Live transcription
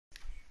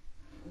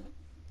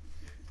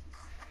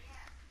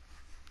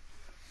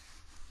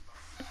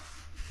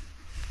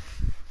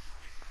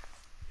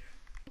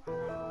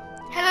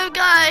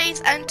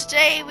guys, and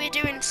today we're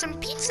doing some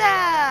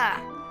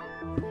pizza.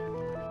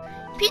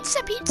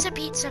 Pizza, because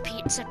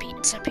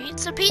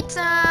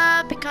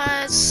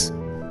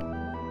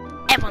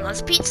everyone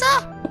loves pizza.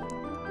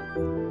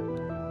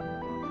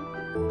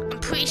 I'm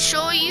pretty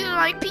sure you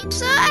like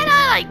pizza, and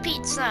I like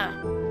pizza.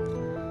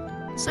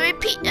 So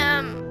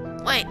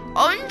wait,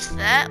 orange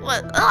there?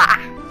 Well,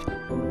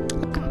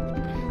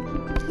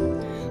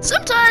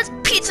 sometimes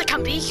pizza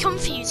can be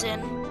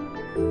confusing.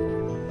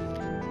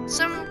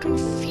 Some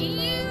confusing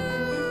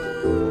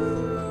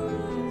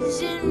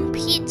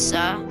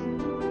pizza.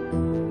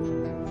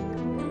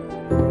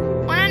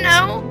 Wanna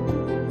know?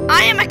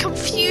 I am a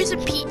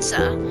confusing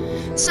pizza.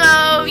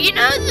 So you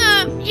know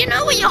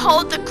when you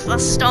hold the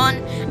crust on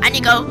and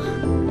you go,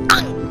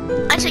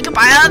 I take a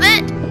bite of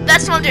it.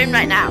 That's what I'm doing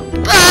right now.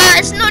 But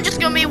it's not just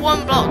gonna be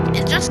one block.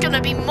 It's just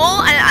gonna be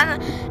more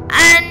and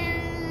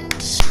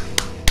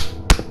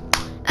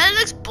it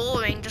looks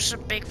boring. Just a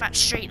big fat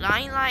straight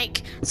line.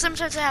 Like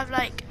sometimes I have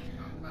like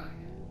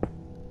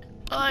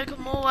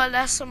more or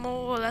less, and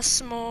more or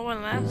less, more or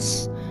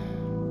less.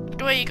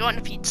 The way you go on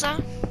a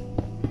pizza.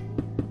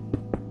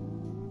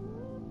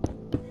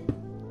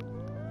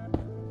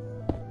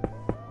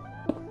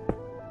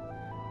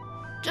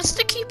 Just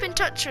to keep in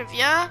touch with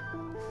you,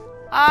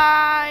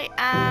 I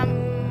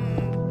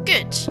am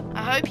good.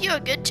 I hope you are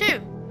good too.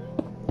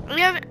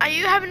 Are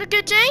you having a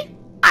good day?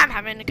 I'm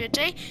having a good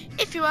day.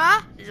 If you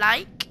are,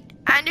 like,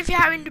 and if you're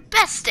having the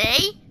best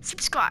day,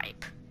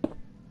 subscribe.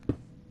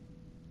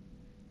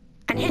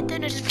 And hit the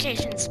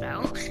notification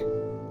bell.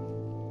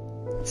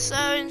 So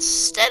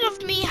instead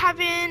of me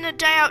having a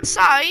day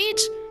outside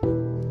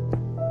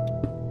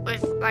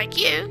with like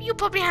you'll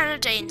probably have a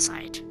day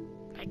inside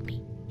like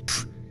me.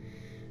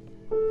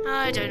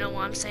 I don't know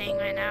what I'm saying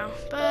right now,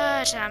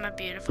 but I'm a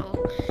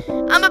beautiful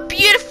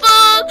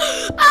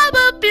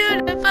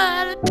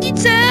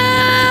pizza.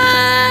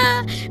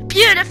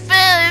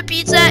 Beautiful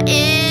pizza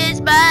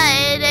is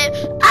my name.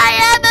 I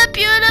am a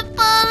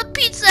beautiful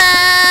pizza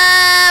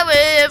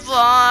with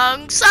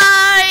wrong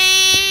side.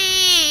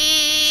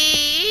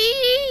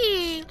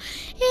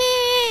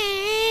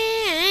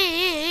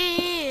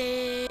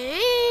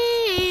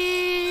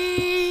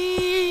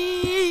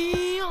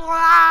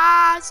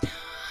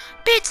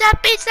 Pizza,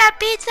 pizza,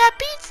 pizza,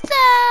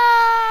 pizza.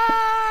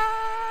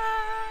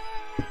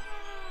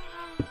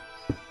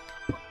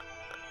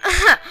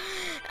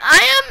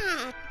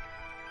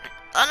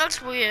 That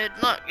looks weird.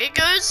 Look, it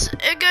goes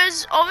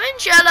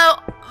orange,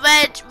 yellow,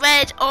 red,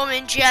 red,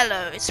 orange,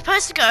 yellow. It's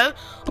supposed to go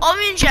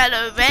orange,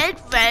 yellow, red,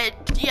 red,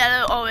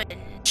 yellow,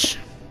 orange.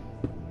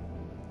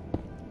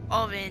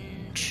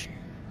 Orange.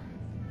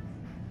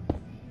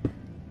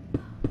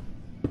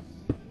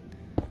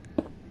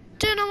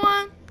 Don't know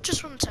why.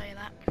 Just want to tell you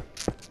that.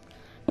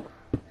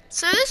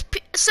 So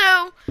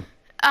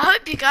I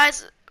hope you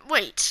guys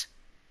wait.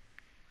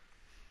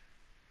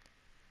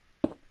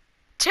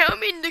 Tell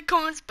me in the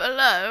comments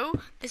below.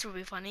 This will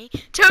be funny.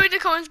 Tell me in the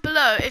comments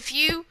below if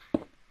you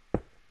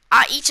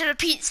are eating a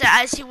pizza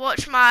as you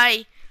watch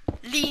my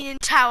Leaning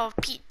Tower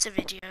pizza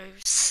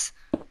videos.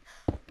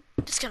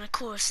 I'm just gonna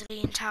call this a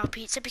Leaning Tower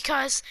pizza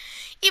because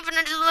even though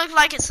it doesn't look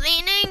like it's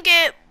leaning,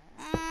 it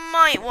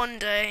might one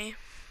day.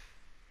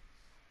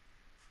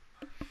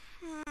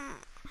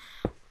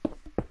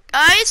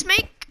 Guys,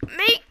 make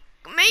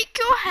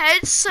your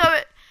head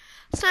so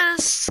the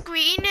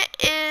screen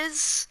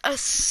is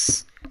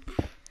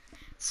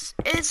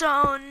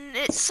on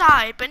its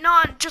side, but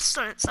not just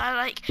on its side,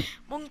 like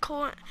one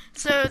corner.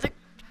 So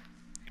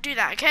do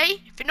that,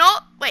 okay? If you're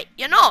not, wait,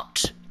 you're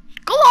not.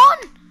 Go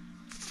on.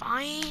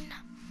 Fine.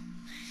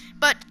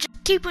 But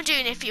just keep on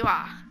doing it if you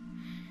are.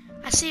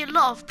 I see a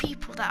lot of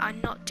people that are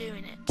not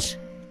doing it,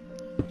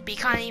 but you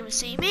can't even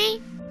see me,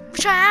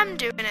 which I am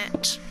doing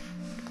it.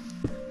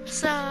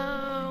 So,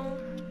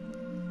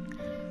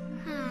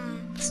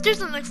 this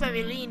doesn't look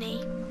very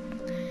leany.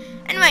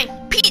 Anyway,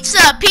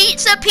 pizza,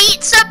 pizza,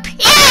 pizza,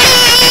 pizza.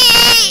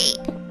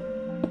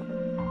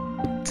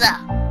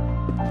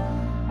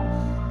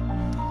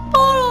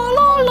 La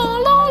la la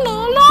la la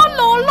la la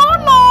la la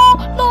la.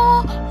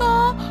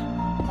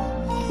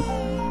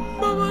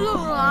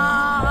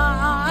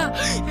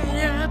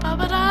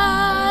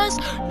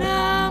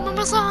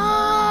 Mama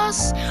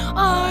sauce,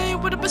 I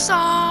would have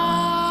massage.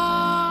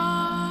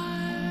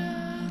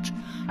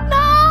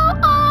 Now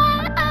I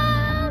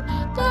am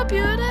the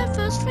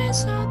beautiful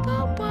face of the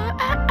world.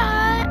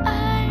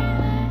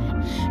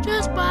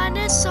 Just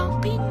wanted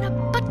some peanut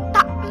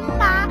butter.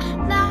 La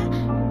la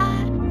la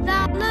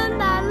la la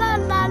la la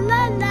la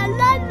la la la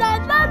la la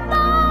la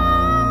la.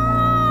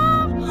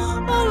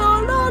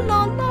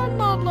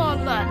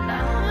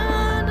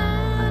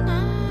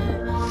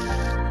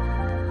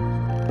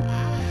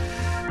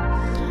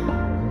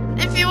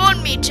 If you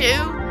want me to,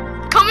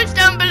 comment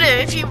down below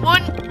if you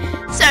want.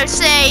 So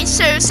say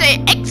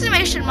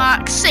exclamation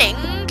mark sing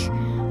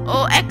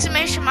or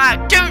exclamation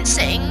mark don't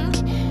sing.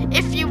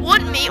 If you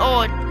want me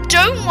or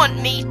don't want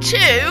me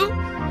to,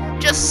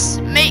 just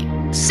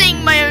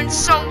sing my own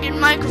song in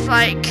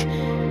Minecraft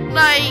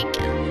like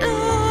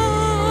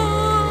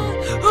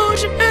hold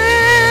your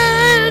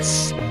head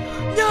Yes!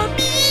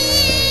 Yummy!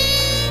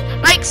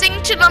 Like,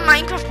 sing to the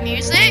Minecraft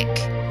music.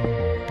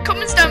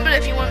 Comments down below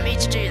if you want me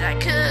to do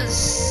that,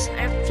 cause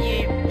if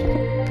you...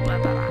 blah,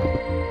 blah,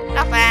 blah.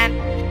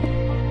 Nothing.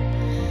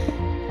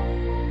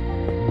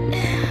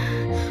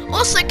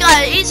 Also,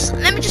 guys,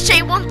 let me just tell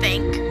you one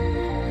thing.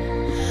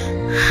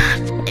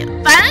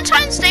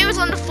 Valentine's Day was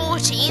on the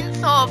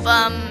 14th of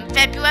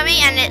February,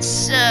 and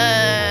it's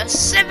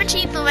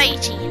 17th or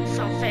 18th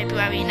of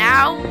February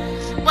now.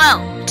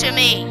 Well, to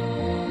me.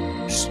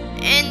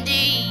 In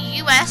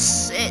the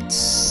US,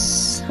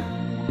 it's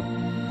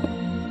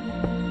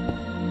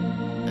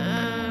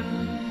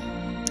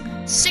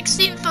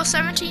 16th or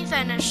 17th,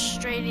 and in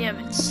Australia,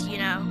 it's, you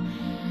know,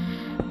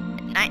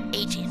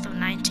 18th or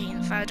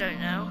 19th. I don't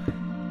know.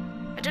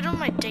 I don't know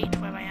my date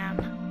where I am.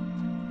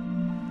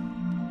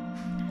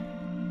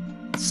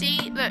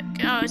 See, look,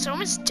 oh, it's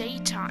almost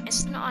daytime.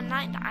 It's not a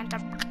night.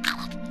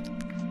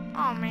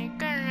 Oh my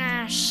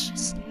goodness,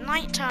 it's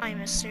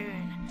nighttime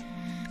soon.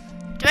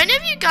 Do any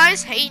of you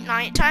guys hate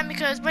nighttime?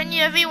 Because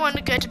whenever you want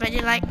to go to bed,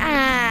 you're like,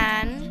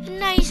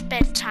 nice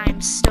bedtime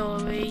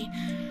story.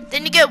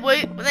 Then you get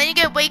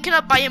waken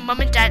up by your mum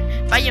and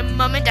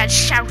dad,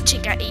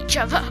 shouting at each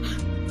other.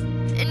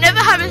 It never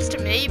happens to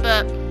me,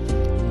 but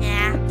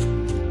yeah.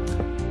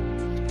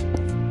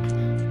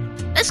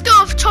 Let's go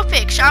off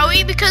topic, shall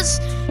we?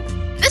 Because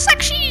this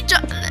actually,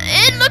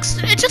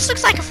 it just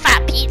looks like a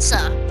fat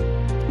pizza.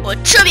 Or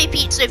chubby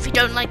pizza if you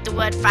don't like the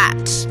word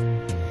fat.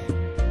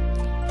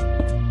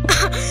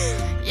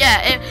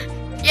 yeah,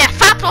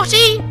 Fat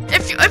Potty.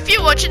 If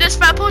you're watching this,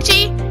 Fat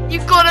Potty,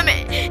 you've gotta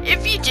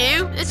if you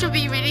do, this would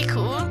be really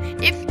cool.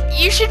 If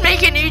you should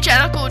make a new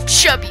channel called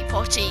Chubby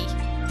Potty.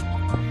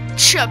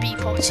 Chubby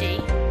Potty.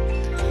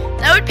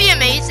 That would be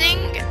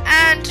amazing.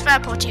 And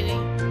Fat Potty,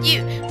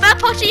 Fat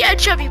Potty and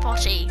Chubby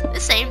Potty, the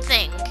same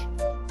thing.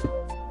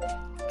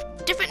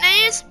 Different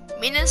names,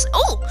 meanings.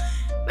 Oh,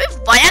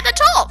 with Y at the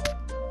top.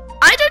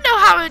 I don't know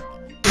how it.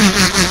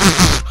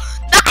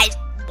 That is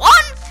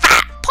one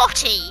fat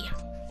potty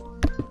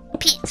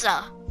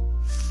pizza.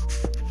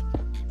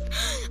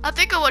 I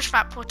think I watch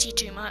Fat Potty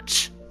too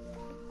much.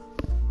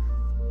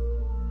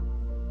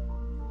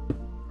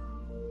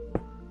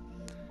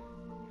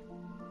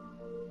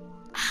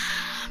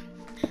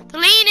 The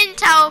Leaning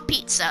Tower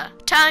pizza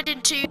turned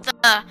into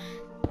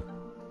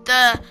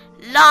the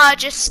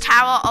largest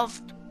tower of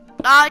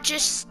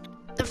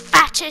the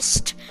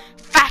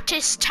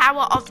fattest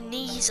tower of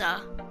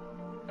Nisa.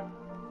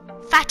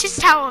 Fattest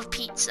tower of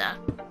pizza.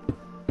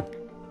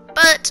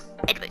 But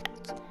anyway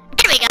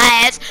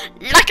guys,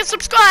 like and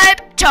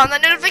subscribe, turn the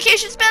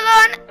notifications bell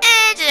on,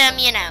 and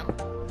you know,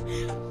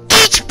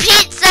 eat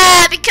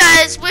pizza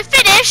because we're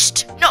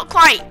finished. Not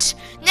quite.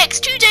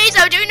 Next 2 days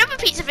I'll do another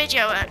pizza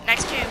video.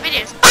 Next 2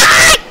 videos.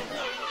 Bye!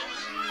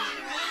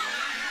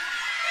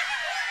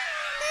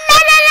 La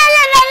la la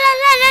la la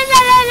la la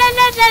la la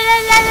la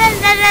la la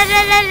la la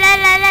la la la.